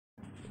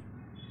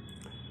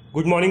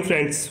Good morning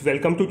friends,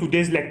 welcome to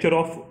today's lecture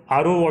of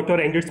RO water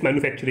and its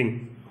manufacturing.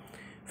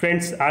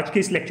 Friends, आज के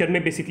इस lecture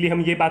में basically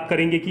हम ये बात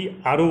करेंगे कि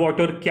RO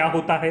वाटर क्या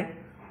होता है,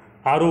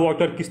 RO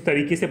वाटर किस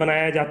तरीके से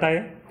बनाया जाता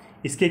है,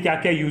 इसके क्या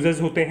क्या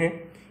यूजेस होते हैं,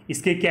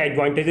 इसके क्या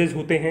एडवांटेजेस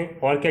होते हैं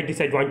और क्या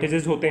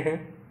डिसएडवांटेजेस होते हैं,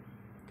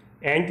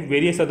 and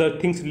various other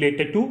things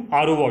related to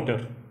RO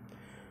water.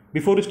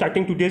 Before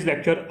starting today's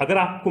lecture, अगर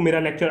आपको मेरा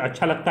लेक्चर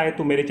अच्छा लगता है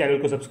तो मेरे चैनल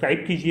को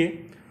सब्सक्राइब कीजिए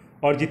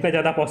और जितना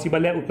ज़्यादा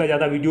पॉसिबल है उतना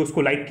ज़्यादा वीडियोस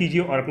को लाइक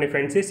कीजिए और अपने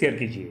फ्रेंड से शेयर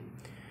कीजिए.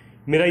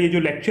 मेरा ये जो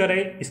लेक्चर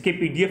है इसके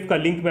PDF का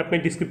लिंक मैं अपने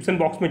डिस्क्रिप्शन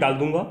बॉक्स में डाल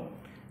दूंगा.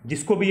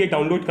 जिसको भी ये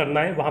डाउनलोड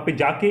करना है वहाँ पे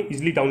जाके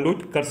इजीली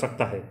डाउनलोड कर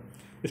सकता है.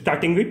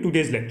 Starting with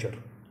today's lecture.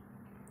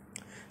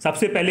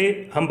 सबसे पहले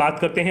हम बात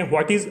करते हैं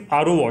व्हाट इज़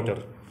RO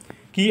वाटर,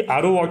 कि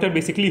RO वाटर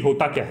बेसिकली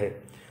होता क्या है.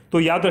 तो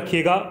याद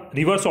रखिएगा,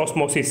 रिवर्स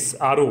ऑस्मोसिस,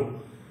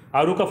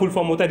 RO का फुल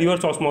फॉर्म होता है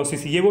रिवर्स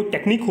ऑस्मोसिस. ये वो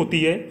टेक्निक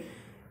होती है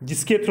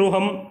जिसके थ्रू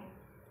हम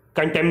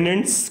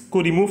कंटेमिनेंट्स को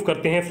रिमूव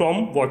करते हैं फ्रॉम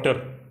वाटर.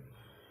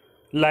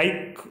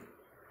 लाइक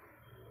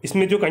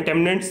इसमें जो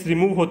कंटेमिनेंट्स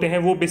रिमूव होते हैं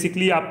वो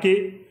बेसिकली आपके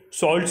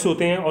सॉल्ट्स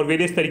होते हैं और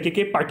वेरियस तरीके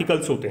के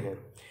पार्टिकल्स होते हैं.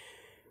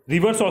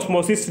 Reverse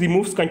osmosis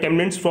removes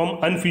contaminants from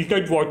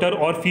unfiltered water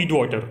और फीड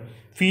वाटर.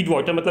 फीड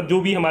वाटर मतलब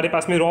जो भी हमारे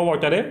पास में रॉ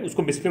वाटर है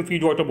उसको बेसिकली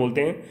फीड वाटर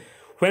बोलते हैं.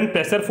 When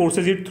pressure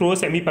forces it through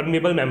semi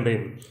permeable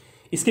membrane.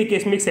 इसके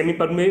केस में एक सेमी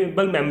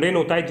परमेबल मेम्ब्रेन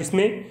होता है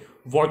जिसमें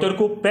वाटर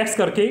को प्रेस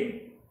करके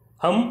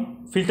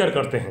हम फिल्टर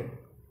करते हैं.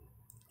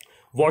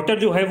 वाटर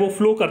जो है वो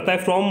फ्लो करता है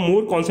from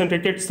more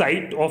concentrated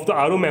site of the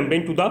RO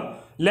membrane to the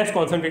less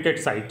concentrated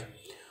site.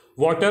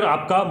 Water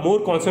आपका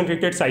मोर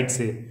कॉन्सेंट्रेटेड साइट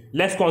से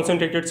लेस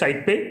कॉन्सेंट्रेटेड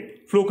साइट पे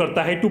फ्लो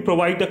करता है to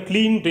provide a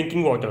clean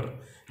drinking water,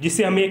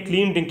 जिससे हमें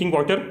क्लीन ड्रिंकिंग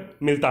वाटर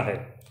मिलता है.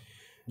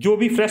 जो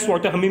भी फ्रेश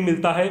वाटर हमें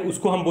मिलता है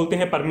उसको हम बोलते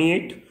हैं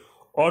परमिएट,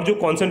 और जो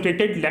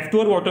कॉन्सेंट्रेटेड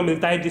लेफ्टओवर वाटर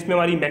मिलता है जिसमें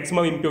हमारी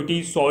मैक्सिमम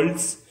इम्प्योरिटी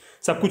सॉल्ट्स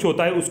सब कुछ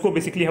होता है उसको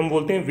बेसिकली हम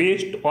बोलते हैं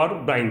वेस्ट और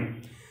ब्राइन.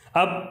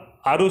 अब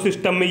RO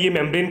सिस्टम में ये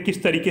मेम्ब्रेन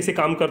किस तरीके से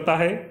काम करता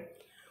है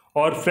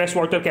और फ्रेश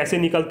वाटर कैसे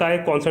निकलता है,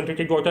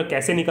 कॉन्सेंट्रेटेड वाटर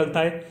कैसे निकलता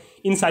है,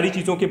 इन सारी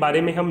चीज़ों के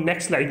बारे में हम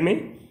नेक्स्ट स्लाइड में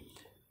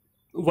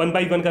वन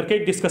बाय वन करके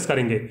डिस्कस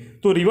करेंगे.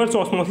 तो रिवर्स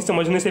ऑस्मोसिस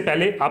समझने से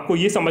पहले आपको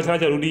ये समझना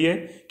जरूरी है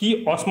कि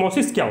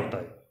ऑस्मोसिस क्या होता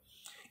है.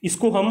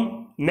 इसको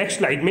हम नेक्स्ट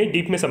स्लाइड में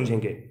डीप में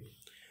समझेंगे.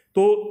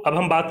 तो अब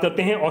हम बात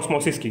करते हैं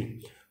ऑस्मोसिस की.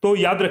 तो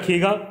याद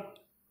रखिएगा,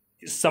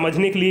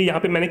 समझने के लिए यहाँ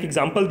पे मैंने एक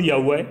एग्जांपल दिया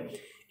हुआ है.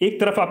 एक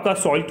तरफ आपका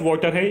सॉल्ट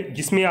वाटर है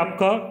जिसमें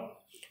आपका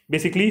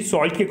बेसिकली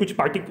सॉल्ट के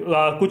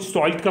कुछ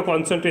सॉल्ट का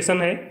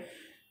कॉन्सेंट्रेशन है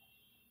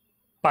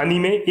पानी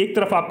में. एक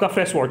तरफ आपका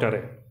फ्रेश वाटर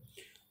है.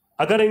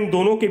 अगर इन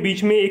दोनों के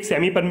बीच में एक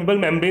सेमी परमेबल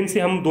मेम्ब्रेन से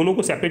हम दोनों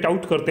को सेपरेट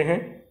आउट करते हैं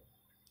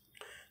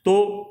तो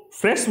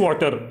फ्रेश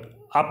वाटर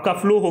आपका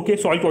फ्लो होके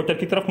सॉल्ट वाटर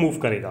की तरफ मूव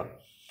करेगा.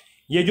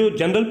 ये जो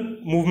जनरल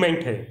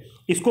मूवमेंट है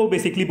इसको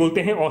बेसिकली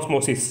बोलते हैं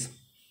ऑस्मोसिस.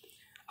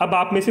 अब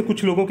आप में से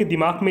कुछ लोगों के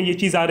दिमाग में ये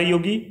चीज़ आ रही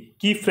होगी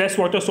कि फ्रेश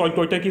वाटर सॉल्ट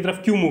वाटर की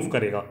तरफ क्यों मूव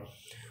करेगा.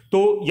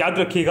 तो याद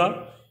रखिएगा,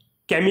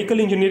 केमिकल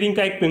इंजीनियरिंग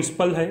का एक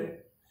प्रिंसिपल है,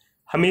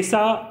 हमेशा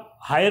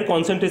हायर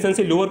कॉन्सेंट्रेशन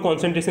से लोअर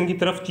कॉन्सेंट्रेशन की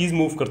तरफ चीज़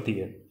मूव करती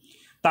है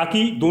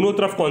ताकि दोनों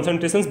तरफ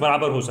कॉन्सेंट्रेशंस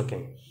बराबर हो सकें.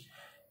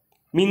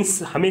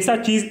 मीन्स हमेशा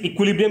चीज़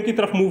इक्विलिब्रियम की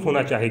तरफ मूव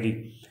होना चाहेगी,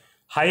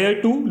 हायर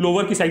टू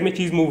लोअर की साइड में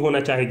चीज़ मूव होना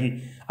चाहेगी.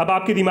 अब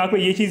आपके दिमाग में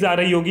ये चीज़ आ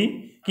रही होगी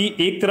कि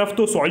एक तरफ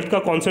तो सॉल्ट का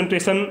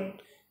कॉन्सेंट्रेशन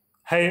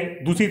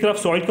है, दूसरी तरफ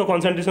सॉल्ट का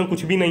कॉन्सेंट्रेशन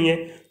कुछ भी नहीं है,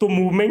 तो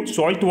मूवमेंट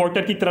सॉल्ट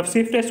वाटर की तरफ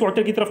से फ्रेश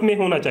वाटर की तरफ में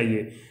होना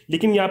चाहिए.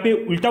 लेकिन यहाँ पे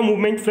उल्टा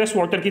मूवमेंट फ्रेश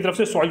वाटर की तरफ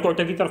से सॉल्ट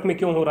वाटर की तरफ में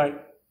क्यों हो रहा है.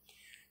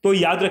 तो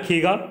याद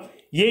रखिएगा,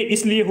 ये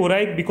इसलिए हो रहा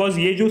है बिकॉज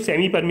ये जो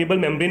सेमी परमेबल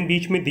मेम्ब्रेन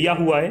बीच में दिया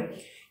हुआ है,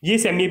 ये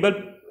सेमी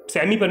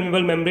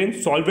परमेबल मेम्ब्रेन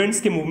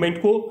सॉल्वेंट्स के मूवमेंट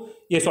को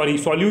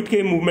सॉल्यूट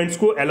के मूवमेंट्स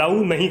को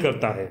अलाउ नहीं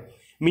करता है.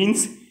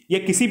 मीन्स ये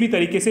किसी भी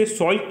तरीके से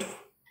सॉल्ट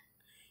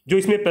जो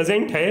इसमें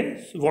प्रेजेंट है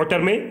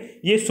वाटर में,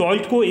 ये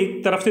सॉल्ट को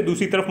एक तरफ से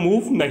दूसरी तरफ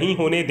मूव नहीं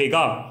होने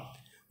देगा.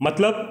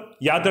 मतलब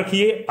याद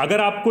रखिए,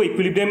 अगर आपको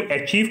इक्विलिब्रियम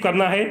अचीव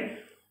करना है,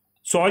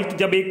 सॉल्ट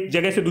जब एक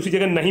जगह से दूसरी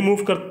जगह नहीं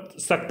मूव कर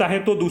सकता है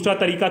तो दूसरा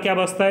तरीका क्या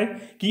बचता है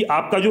कि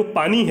आपका जो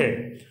पानी है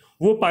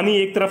वो पानी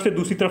एक तरफ से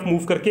दूसरी तरफ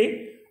मूव करके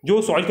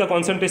जो सॉल्ट का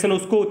कॉन्सेंट्रेशन है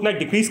उसको उतना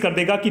डिक्रीज कर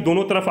देगा कि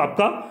दोनों तरफ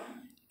आपका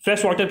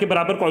फ्रेश वाटर के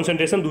बराबर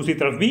कॉन्सेंट्रेशन दूसरी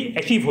तरफ भी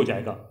अचीव हो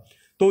जाएगा.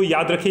 तो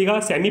याद रखिएगा,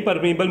 सेमी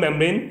परमेबल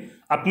मेम्ब्रेन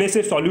अपने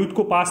से सॉल्यूट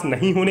को पास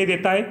नहीं होने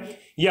देता है,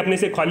 ये अपने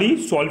से खाली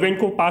सॉल्वेंट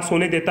को पास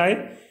होने देता है.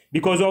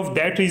 Because of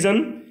that reason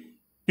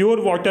pure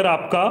water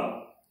आपका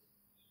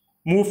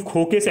मूव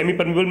होके सेमी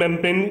परमेबल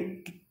मेम्ब्रेन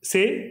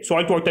से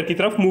सॉल्ट वाटर की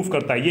तरफ मूव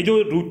करता है. ये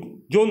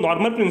जो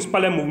नॉर्मल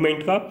प्रिंसिपल है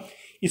मूवमेंट का,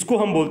 इसको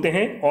हम बोलते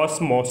हैं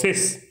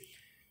osmosis.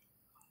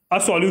 A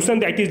solution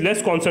that is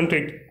less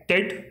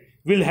concentrated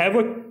will have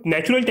a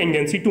natural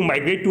tendency to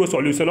migrate to a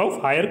solution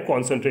of higher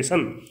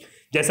concentration.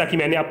 जैसा कि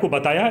मैंने आपको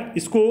बताया,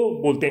 इसको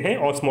बोलते हैं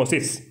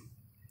osmosis.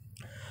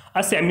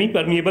 A semi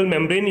permeable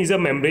membrane is a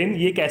membrane.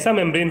 ये एक ऐसा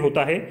मेम्ब्रेन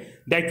होता है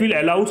that will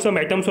allow some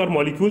atoms और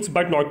molecules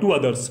but not to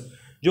others.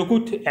 जो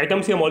कुछ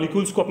एटम्स या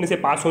मॉलिक्यूल्स को अपने से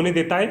पास होने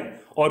देता है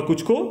और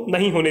कुछ को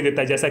नहीं होने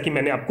देता है, जैसा कि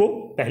मैंने आपको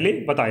पहले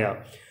बताया.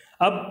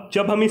 अब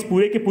जब हम इस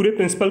पूरे के पूरे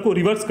प्रिंसिपल को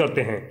रिवर्स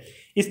करते हैं,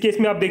 इस केस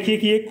में आप देखिए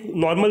कि एक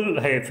नॉर्मल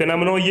है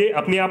फिनोमेना, ये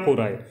अपने आप हो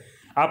रहा है।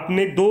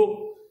 आपने दो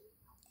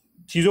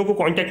चीज़ों को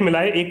कांटेक्ट में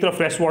लाए, एक तरफ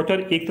फ्रेश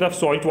वाटर, एक तरफ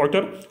सॉल्ट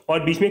वाटर,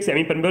 और बीच में एक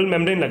सेमी परमेबल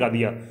मेम्ब्रेन लगा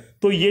दिया।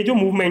 तो ये जो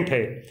मूवमेंट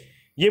है,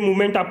 ये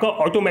मूवमेंट आपका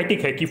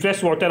ऑटोमेटिक है कि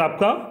फ्रेश वाटर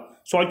आपका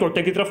सॉल्ट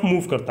वाटर की तरफ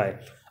मूव करता है।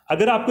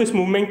 अगर आपको इस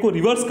मूवमेंट को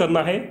रिवर्स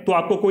करना है तो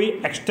आपको कोई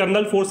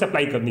एक्सटर्नल फोर्स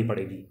अप्लाई करनी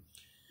पड़ेगी।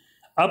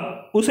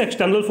 अब उस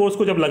एक्सटर्नल फोर्स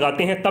को जब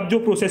लगाते हैं तब जो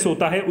प्रोसेस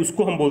होता है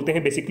उसको हम बोलते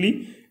हैं बेसिकली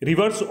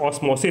रिवर्स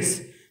ऑस्मोसिस,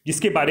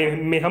 जिसके बारे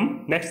में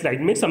हम नेक्स्ट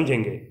स्लाइड में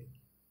समझेंगे।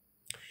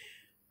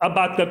 अब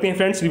बात करते हैं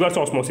फ्रेंड्स रिवर्स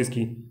ऑस्मोसिस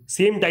की।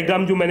 सेम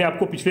डायग्राम जो मैंने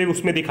आपको पिछले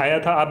उसमें दिखाया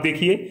था, आप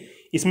देखिए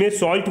इसमें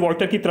सॉल्ट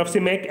वाटर की तरफ से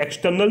मैं एक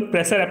एक्सटर्नल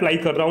प्रेशर अप्लाई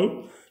कर रहा हूं,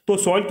 तो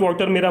सॉल्ट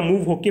वाटर मेरा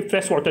मूव होकर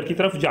फ्रेश वाटर की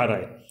तरफ जा रहा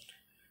है।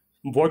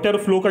 वाटर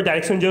फ्लो का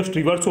डायरेक्शन जस्ट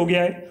रिवर्स हो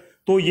गया है।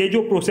 तो ये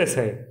जो प्रोसेस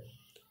है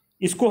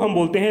इसको हम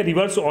बोलते हैं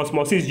रिवर्स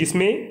ऑस्मोसिस,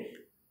 जिसमें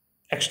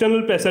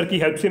एक्सटर्नल प्रेशर की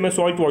हेल्प से मैं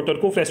सॉल्ट वाटर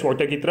को फ्रेश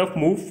वाटर की तरफ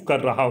मूव कर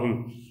रहा हूं।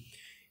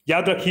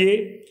 याद रखिए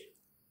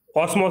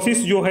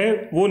ऑस्मोसिस जो है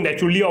वो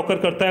नेचुरली ऑकर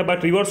करता है,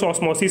 बट रिवर्स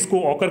ऑस्मोसिस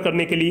को ऑकर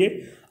करने के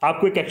लिए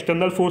आपको एक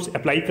एक्सटर्नल फोर्स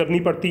अप्लाई करनी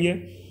पड़ती है,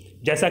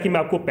 जैसा कि मैं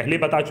आपको पहले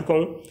बता चुका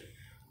हूं।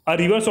 A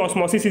reverse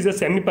osmosis is a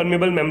semi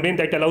permeable membrane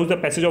that allows the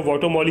passage of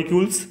water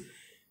molecules.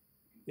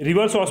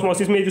 Reverse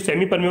osmosis में जो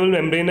सेमी परमेबल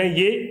मेम्ब्रेन है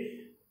ये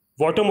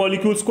वाटर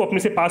मॉलिक्यूल्स को अपने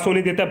से पास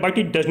होने देता है, but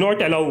it does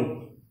not allow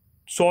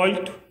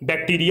salt,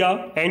 bacteria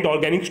and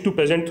Organics to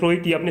present through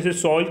it. ये अपने से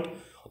सॉल्ट,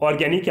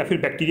 ऑर्गेनिक या फिर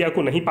बैक्टीरिया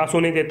को नहीं पास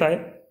होने देता है।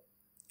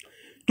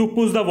 To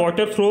push the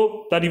water through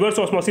the reverse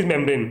osmosis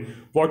membrane,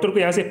 water को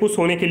यहाँ से पुश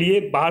होने के लिए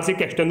बाहर से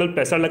एक एक्सटर्नल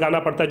प्रेशर लगाना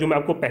पड़ता है, जो मैं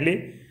आपको पहले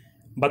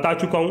बता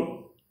चुका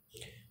हूँ।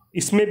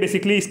 इसमें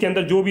बेसिकली इसके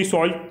अंदर जो भी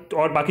सॉल्ट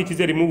और बाकी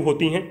चीज़ें रिमूव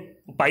होती हैं,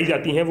 पाई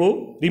जाती हैं,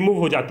 वो रिमूव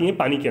हो जाती हैं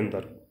पानी के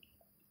अंदर।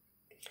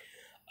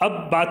 अब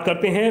बात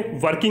करते हैं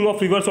working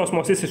of reverse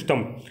osmosis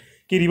system,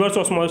 कि रिवर्स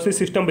ऑस्मोसिस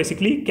सिस्टम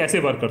बेसिकली कैसे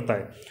वर्क करता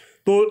है।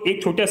 तो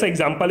एक छोटा सा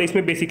एग्जांपल है,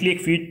 इसमें बेसिकली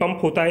एक फीड पंप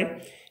होता है।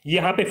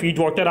 यहाँ पे फीड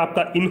वाटर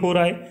आपका इन हो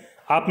रहा है,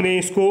 आपने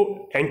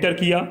इसको एंटर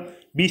किया,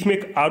 बीच में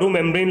एक आरओ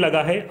मेम्ब्रेन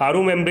लगा है।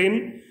 आरओ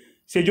मेम्ब्रेन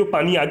से जो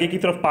पानी आगे की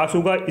तरफ पास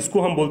होगा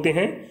इसको हम बोलते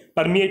हैं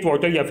परमिएट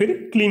वाटर या फिर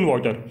क्लीन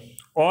वाटर।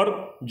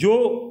 और जो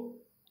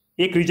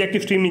एक रिजेक्ट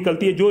स्ट्रीम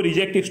निकलती है, जो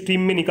रिजेक्ट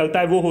स्ट्रीम में निकलता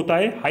है वो होता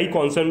है हाई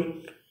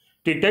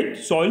कॉन्सेंट्रेटेड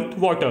सॉल्ट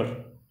वाटर,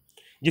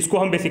 जिसको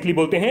हम बेसिकली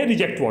बोलते हैं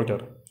reject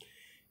water.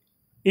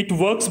 It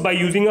works by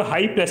using a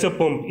high pressure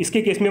pump.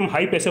 इसके केस में हम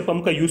हाई प्रेशर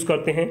पंप का यूज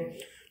करते हैं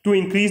to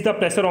increase the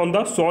pressure on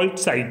the salt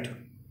side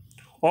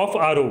of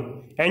RO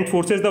and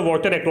forces the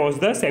water across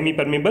the semi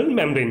permeable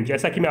membrane,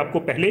 जैसा कि मैं आपको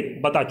पहले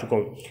बता चुका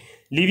हूँ।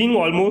 Leaving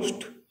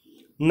almost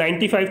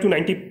 95 to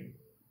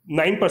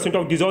 99%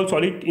 of dissolve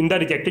solid in the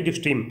rejected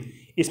stream.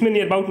 इसमें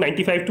near about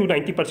 95 to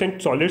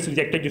 90% solids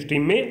rejected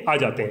stream में आ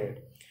जाते हैं।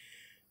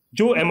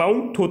 जो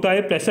अमाउंट होता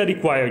है प्रेशर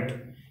रिक्वायर्ड,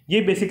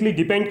 ये बेसिकली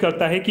डिपेंड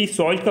करता है कि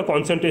सॉल्ट का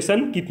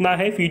कॉन्सेंट्रेशन कितना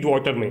है फीड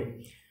वाटर में।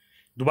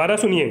 दोबारा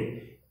सुनिए,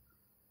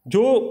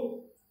 जो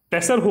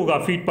प्रेशर होगा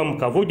फीड पंप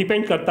का वो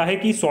डिपेंड करता है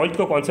कि सॉल्ट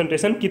का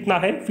कॉन्सेंट्रेशन कितना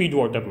है फीड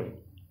वाटर में।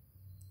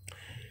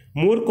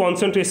 मोर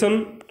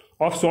concentration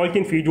of salt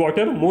in feed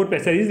water more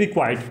pressure is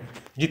required.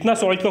 जितना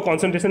सॉल्ट का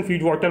कॉन्सेंट्रेशन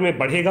फीड वाटर में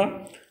बढ़ेगा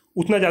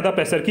उतना ज़्यादा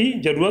प्रेशर की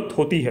जरूरत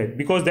होती है,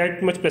 because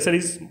that much pressure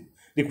is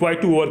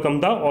required to overcome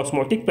the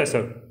osmotic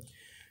pressure.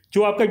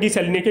 जो आपका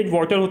डिसैलिनेटेड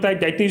वाटर होता है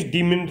that is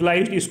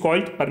demineralised is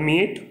called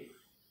permeate,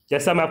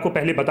 जैसा मैं आपको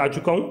पहले बता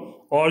चुका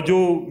हूँ। और जो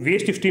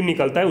वेस्ट स्ट्रीम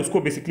निकलता है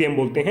उसको बेसिकली हम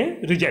बोलते हैं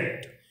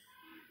रिजेक्ट,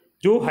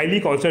 जो हाईली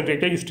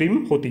कॉन्सेंट्रेटेड स्ट्रीम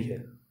होती है।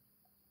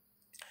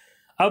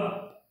 अब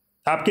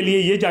आपके लिए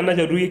ये जानना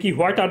जरूरी है कि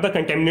व्हाट आर द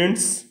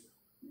कंटेमिनेंट्स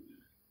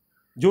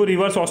जो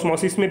रिवर्स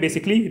ऑस्मोसिस में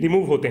बेसिकली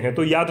रिमूव होते हैं।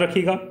 तो याद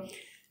रखिएगा,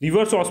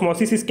 reverse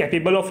osmosis is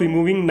capable of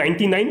removing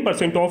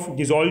 99% of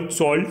dissolved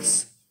salts,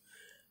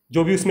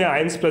 जो भी उसमें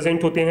आयंस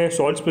प्रेजेंट होते हैं,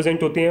 सॉल्ट्स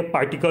प्रेजेंट होते हैं,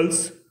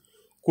 पार्टिकल्स,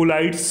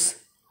 कोलाइड्स,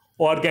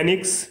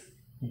 ऑर्गेनिक्स,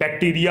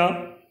 बैक्टीरिया,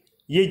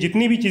 ये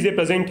जितनी भी चीज़ें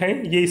प्रेजेंट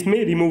हैं ये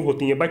इसमें रिमूव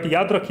होती हैं। बट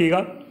याद रखिएगा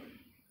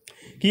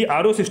कि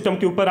आरओ सिस्टम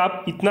के ऊपर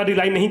आप इतना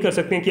रिलाई नहीं कर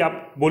सकते हैं कि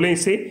आप बोलें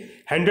इससे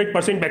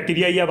 100%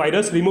 बैक्टीरिया या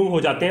वायरस रिमूव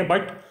हो जाते हैं,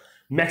 but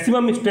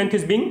maximum strength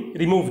is being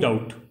removed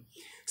out.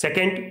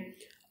 Second,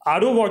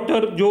 RO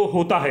water जो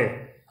होता है,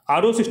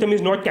 RO system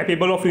is not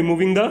capable of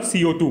removing the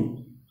CO2।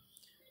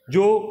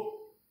 जो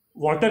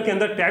वाटर के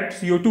अंदर ट्रैप्ड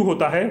CO2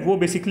 होता है वो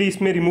बेसिकली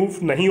इसमें रिमूव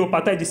नहीं हो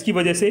पाता है, जिसकी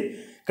वजह से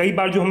कई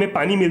बार जो हमें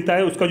पानी मिलता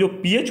है उसका जो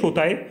pH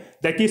होता है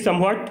that is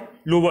somewhat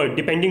lower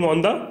depending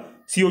on the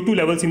CO2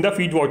 levels in the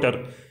feed water,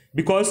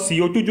 because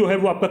CO2 जो है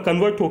वो आपका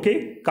कन्वर्ट होके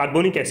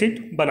कार्बोनिक एसिड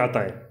बनाता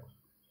है।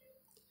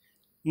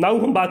 नाउ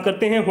हम बात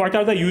करते हैं what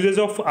are the uses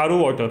of RO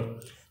water.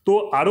 तो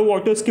आरओ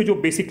वाटर्स के जो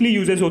बेसिकली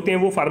यूजेस होते हैं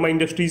वो फार्मा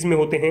इंडस्ट्रीज में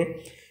होते हैं,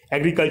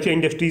 एग्रीकल्चर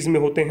इंडस्ट्रीज में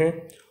होते हैं,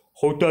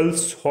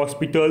 hotels,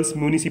 hospitals,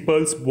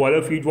 म्यूनिसिपल्स,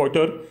 boiler feed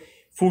water,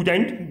 food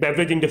and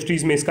beverage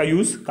industries में इसका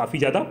यूज़ काफ़ी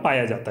ज़्यादा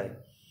पाया जाता है।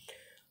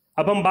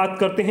 अब हम बात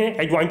करते हैं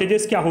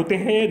एडवांटेजेस क्या होते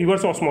हैं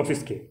रिवर्स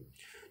ऑस्मोसिस के।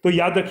 तो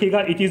याद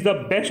रखिएगा, it is the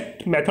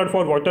best method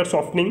for water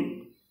softening.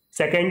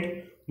 Second,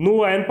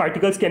 no ion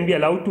particles can be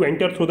allowed to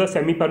enter through the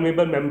semi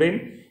permeable membrane,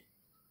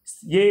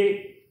 ये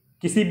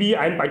किसी भी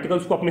आयन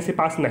पार्टिकल्स को अपने से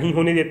पास नहीं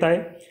होने देता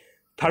है।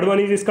 थर्ड वन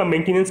इज इसका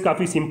मेंटेनेंस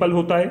काफ़ी सिंपल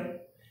होता है।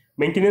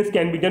 Maintenance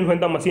can be done when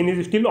the machine is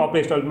still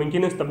operational,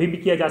 maintenance तभी भी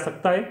किया जा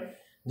सकता है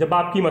जब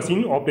आपकी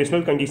मशीन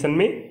ऑपरेशनल कंडीशन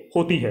में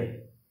होती है।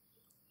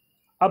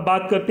 अब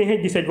बात करते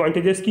हैं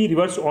डिसएडवांटेजेस की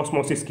रिवर्स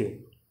ऑस्मोसिस के।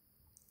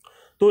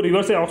 तो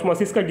रिवर्स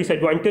ऑस्मोसिस का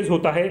डिसएडवांटेज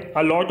होता है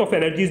a lot of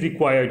energy is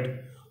required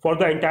for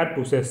the entire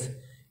process.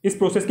 इस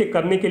प्रोसेस के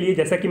करने के लिए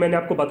जैसा कि मैंने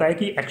आपको बताया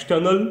कि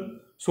एक्सटर्नल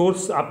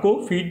सोर्स आपको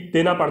फीड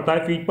देना पड़ता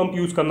है, फीड पंप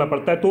यूज़ करना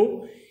पड़ता है,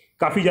 तो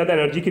काफ़ी ज़्यादा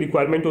एनर्जी की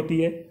रिक्वायरमेंट होती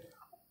है।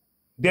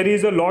 There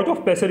is a lot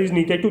of pressure is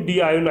needed to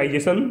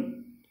डीआयोनाइजेशन।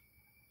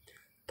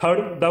 Third,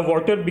 the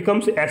water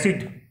becomes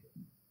acid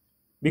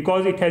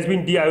because it has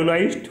been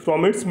deionised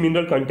from its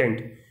mineral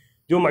content.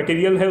 जो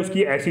मटेरियल है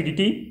उसकी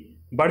एसिडिटी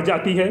बढ़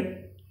जाती है।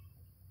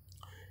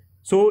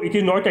 So it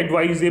is not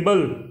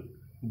advisable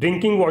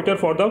drinking water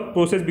for the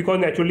process because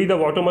naturally the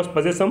water must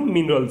possess some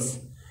minerals,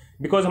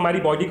 because हमारी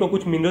body को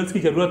कुछ minerals की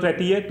ज़रूरत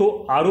रहती है। तो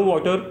आरओ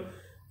वाटर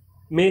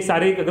में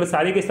अगर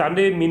सारे के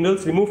सारे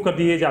मिनरल्स रिमूव कर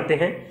दिए जाते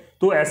हैं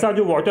तो ऐसा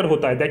जो वाटर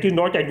होता है that is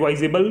not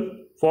advisable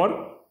for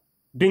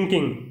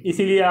drinking.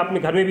 इसीलिए आपने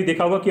घर में भी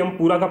देखा होगा कि हम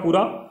पूरा का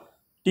पूरा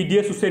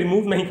टीडीएस उससे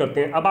रिमूव नहीं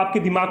करते हैं। अब आपके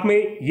दिमाग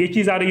में ये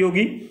चीज़ आ रही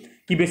होगी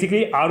कि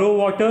बेसिकली आरओ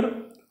वाटर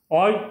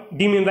और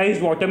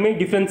डीमिनरलाइज्ड वाटर में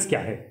डिफरेंस क्या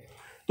है।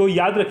 तो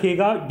याद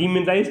रखिएगा,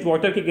 डीमिनरलाइज्ड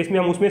वाटर के केस में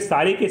हम उसमें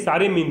सारे के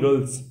सारे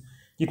मिनरल्स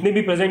जितने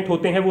भी प्रेजेंट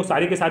होते हैं वो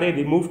सारे के सारे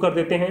रिमूव कर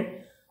देते हैं।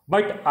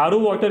 बट आरओ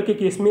वाटर के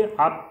केस में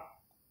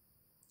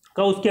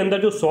आपका उसके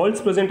अंदर जो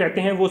सॉल्ट्स प्रेजेंट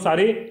रहते हैं वो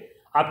सारे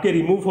आपके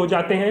रिमूव हो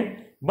जाते हैं,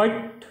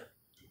 बट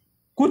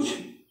कुछ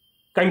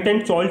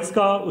कंटेंट सॉल्ट्स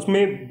का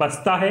उसमें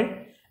बचता है।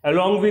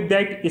 अलॉन्ग विद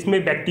दैट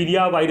इसमें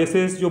बैक्टीरिया,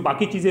 वायरसेस, जो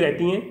बाकी चीज़ें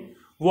रहती हैं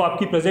वो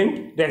आपकी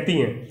प्रेजेंट रहती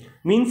हैं।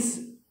 Means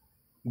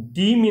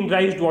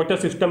demineralised water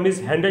system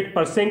is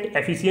 100%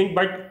 efficient,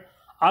 but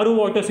RO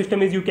water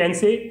system is, you can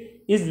say,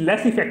 is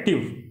less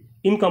effective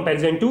in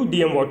comparison to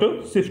DM water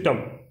system.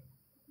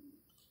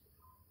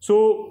 So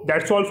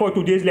that's all for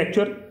today's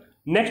lecture.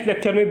 Next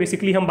lecture में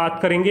basically हम बात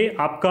करेंगे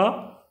आपका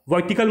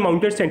vertical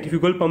mounted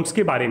centrifugal pumps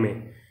के बारे में,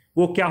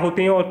 वो क्या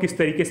होते हैं और किस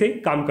तरीके से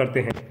काम करते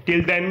हैं।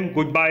 Till then,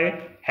 goodbye,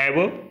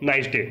 have a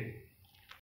nice day.